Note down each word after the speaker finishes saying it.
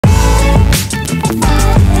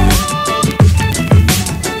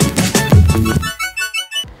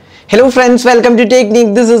Hello friends, welcome to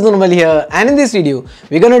Technique. This is Nirmal here, and in this video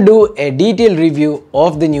we're gonna do a detailed review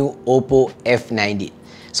of the new Oppo F19.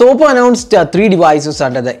 So Oppo announced three devices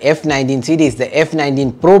under the F19 series: the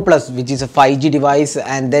F19 Pro Plus, which is a 5G device,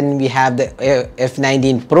 and then we have the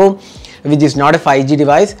F19 Pro, which is not a 5G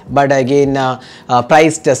device but again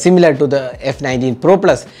priced similar to the F19 Pro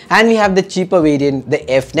Plus, and we have the cheaper variant, the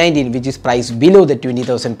F19, which is priced below the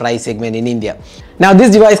 20,000 price segment in India. Now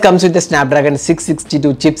this device comes with the Snapdragon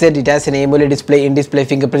 662 chipset. It has an AMOLED display, in-display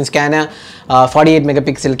fingerprint scanner, 48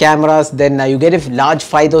 megapixel cameras, then you get a large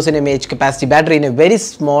 5000 mAh capacity battery in a very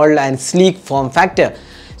small and sleek form factor.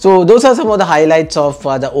 So those are some of the highlights of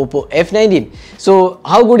the Oppo F19. So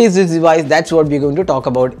how good is this device? That's what we're going to talk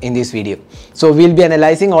about in this video. So we'll be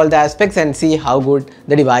analyzing all the aspects and see how good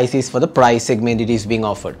the device is for the price segment it is being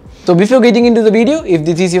offered. So before getting into the video, if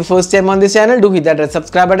this is your first time on this channel, do hit that red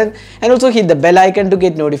subscribe button and also hit the bell icon to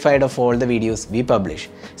get notified of all the videos we publish.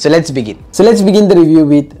 So let's begin. So let's begin the review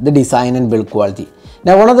with the design and build quality.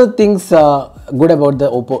 Now one of the things good about the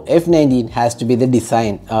Oppo F19 has to be the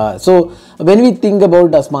design. So when we think about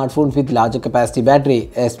smartphones with larger capacity battery,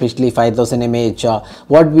 especially 5000 mAh,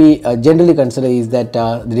 what we generally consider is that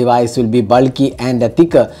the device will be bulky and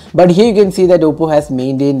thicker. But here you can see that Oppo has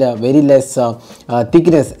maintained a very less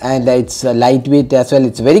thickness, and it's lightweight as well.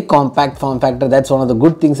 It's a very compact form factor. That's one of the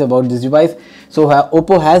good things about this device. So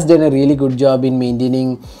Oppo has done a really good job in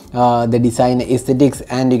maintaining the design aesthetics,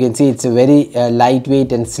 and you can see it's a very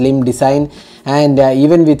lightweight and slim design, and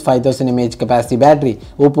even with 5000 mAh capacity battery,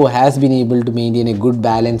 Oppo has been able to maintain a good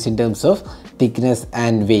balance in terms of thickness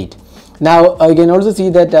and weight. Now you can also see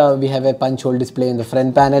that we have a punch hole display in the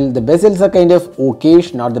front panel. The bezels are kind of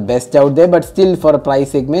okayish, not the best out there, but still for a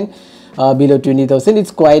price segment below 20,000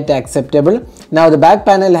 it's quite acceptable. Now the back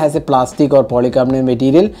panel has a plastic or polycarbonate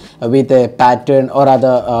material with a pattern or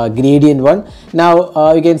other gradient one.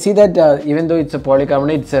 Now you can see that even though it's a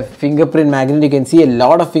polycarbonate, it's a fingerprint magnet. You can see a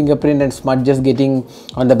lot of fingerprint and smudges getting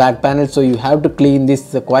on the back panel, so you have to clean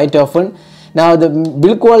this quite often. Now the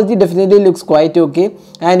build quality definitely looks quite okay,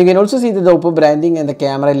 and you can also see that the Oppo branding and the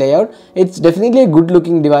camera layout, it's definitely a good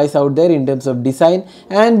looking device out there in terms of design,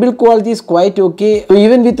 and build quality is quite okay. So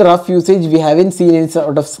even with rough usage, we haven't seen any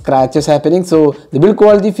sort of scratches happening, so the build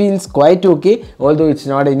quality feels quite okay, although it's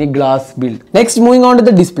not any glass build. Next, moving on to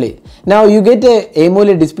the display. Now you get a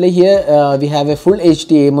AMOLED display here. We have a full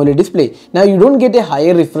HD AMOLED display. Now you don't get a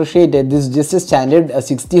higher refresh rate. This is just a standard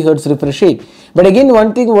 60 Hz refresh rate. But again,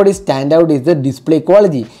 one thing what is stand out is the display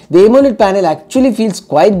quality. The AMOLED panel actually feels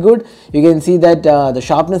quite good. You can see that the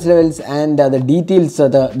sharpness levels and the details,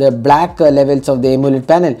 the black levels of the AMOLED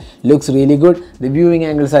panel looks really good. The viewing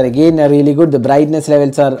angles are again really good. The brightness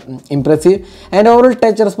levels are impressive, and overall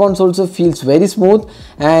touch response also feels very smooth,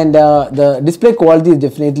 and the display quality is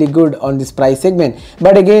definitely good on this price segment.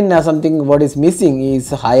 But again, something what is missing is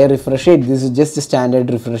higher refresh rate. This is just a standard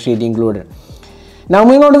refresh rate included. Now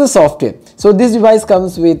moving on to the software. So this device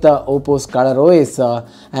comes with Oppo's ColorOS,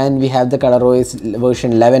 and we have the ColorOS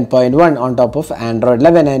version 11.1 on top of Android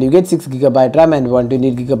 11, and you get 6GB RAM and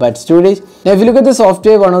 128GB storage. Now if you look at the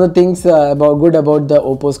software, one of the things good about the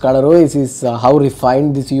Oppo's ColorOS is how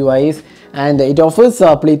refined this UI is, and it offers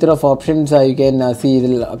a plethora of options. You can see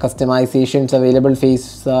the customizations available,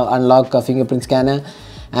 face unlock, fingerprint scanner,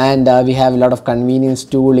 and we have a lot of convenience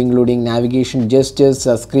tool including navigation gestures,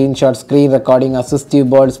 screenshot, screen recording, assistive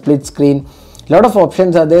board, split screen. A lot of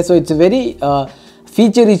options are there, so it's a very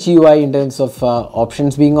feature rich UI in terms of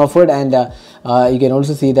options being offered, and you can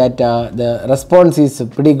also see that the response is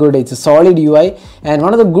pretty good. It's a solid UI, and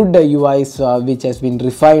one of the good UIs which has been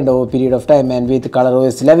refined over a period of time, and with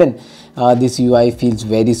ColorOS 11 this UI feels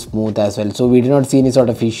very smooth as well, so we do not see any sort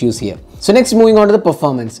of issues here. So next, moving on to the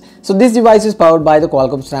performance. So this device is powered by the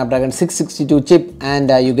Qualcomm Snapdragon 662 chip,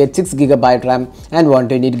 and you get 6GB RAM and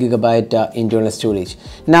 128GB internal storage.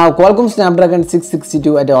 Now Qualcomm Snapdragon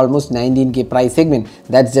 662 at almost 19K price segment,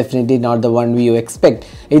 that's definitely not the one we expect.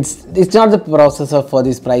 It's not the processor for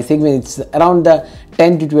this price segment. It's around the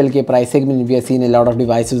 10 to 12K price segment. We have seen a lot of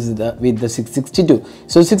devices with the 662.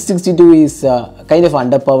 So 662 is kind of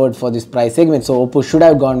underpowered for this price segment, so Oppo should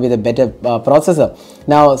have gone with a better processor.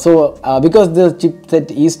 Now because the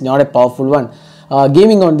chipset is not a powerful one,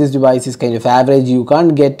 gaming on this device is kind of average. You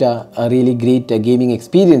can't get a really great gaming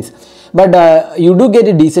experience, but you do get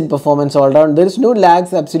a decent performance all around. There is no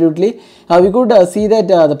lags absolutely. We could see that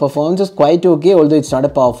the performance is quite okay, although it's not a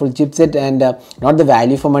powerful chipset and not the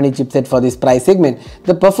value for money chipset for this price segment.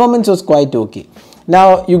 The performance was quite okay.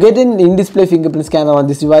 Now you get an in-display fingerprint scanner on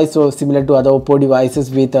this device, so similar to other Oppo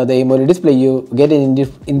devices with the AMOLED display, you get an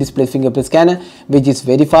in-display fingerprint scanner which is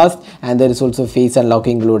very fast, and there is also face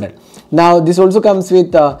unlocking included. Now this also comes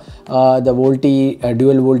with the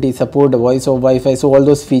dual VoLTE support, voice over Wi-Fi, so all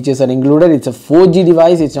those features are included. It's a 4G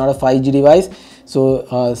device, it's not a 5G device,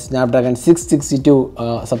 so Snapdragon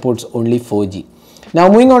 662 supports only 4G. Now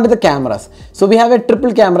moving on to the cameras. So we have a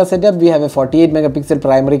triple camera setup. We have a 48 megapixel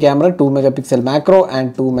primary camera, 2 megapixel macro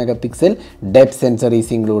and 2 megapixel depth sensor is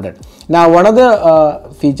included. Now one of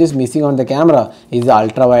the features missing on the camera is the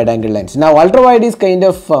ultra wide angle lens. Now ultra wide is kind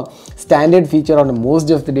of standard feature on most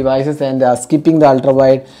of the devices, and skipping the ultra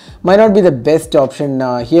wide might not be the best option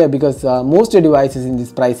here, because most devices in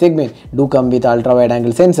this price segment do come with ultra wide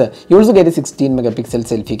angle sensor. You also get a 16 megapixel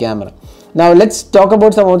selfie camera. Now let's talk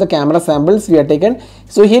about some of the camera samples we have taken.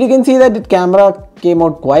 So here you can see that the camera came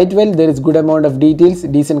out quite well. There is good amount of details,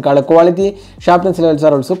 decent color quality, sharpness levels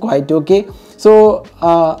are also quite okay. So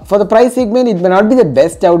for the price segment, it may not be the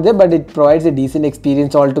best out there, but it provides a decent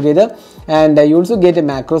experience altogether, and you also get a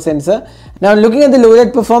macro sensor. Now looking at the low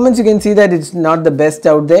light performance, you can see that it's not the best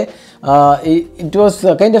out there. It was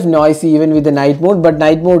kind of noisy even with the night mode, but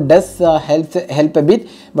night mode does help a bit,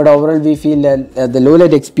 but overall we feel the low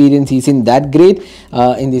light experience isn't that great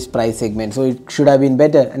in this price segment, so it should have been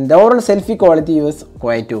better, and the overall selfie quality was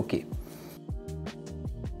quite okay.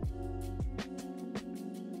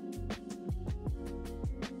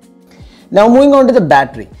 Now moving on to the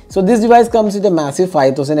battery. So this device comes with a massive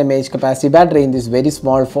 5000 mAh capacity battery in this very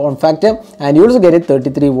small form factor, and you also get a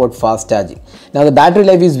 33 watt fast charging. Now the battery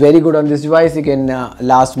life is very good on this device. You can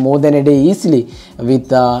last more than a day easily with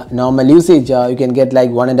normal usage. You can get like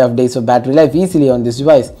 1.5 days of battery life easily on this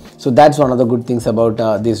device. So that's one of the good things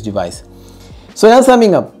about this device. So now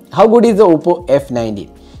summing up, how good is the Oppo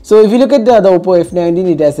F19? So if you look at the Oppo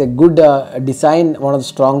F19, it has a good design, one of the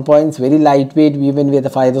strong points, very lightweight even with a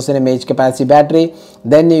 5000 mAh capacity battery.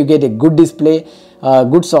 Then you get a good display,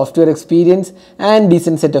 good software experience, and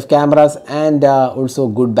decent set of cameras, and also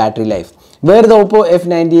good battery life. Where the Oppo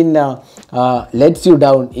F19 lets you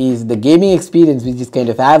down is the gaming experience, which is kind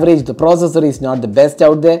of average. The processor is not the best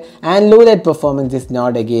out there, and low light performance is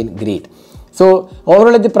not again great. So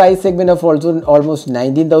overall at the price segment of also almost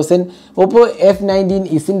 19,000, Oppo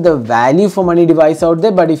F19 isn't the value for money device out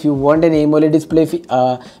there, but if you want an AMOLED display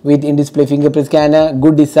with in-display fingerprint scanner,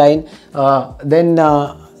 good design, then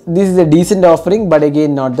this is a decent offering, but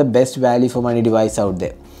again not the best value for money device out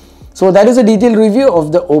there. So that is a detailed review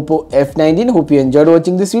of the Oppo F19. Hope you enjoyed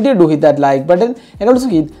watching this video. Do hit that like button and also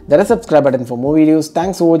hit the subscribe button for more videos.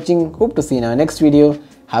 Thanks for watching. Hope to see you in our next video.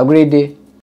 Have a great day.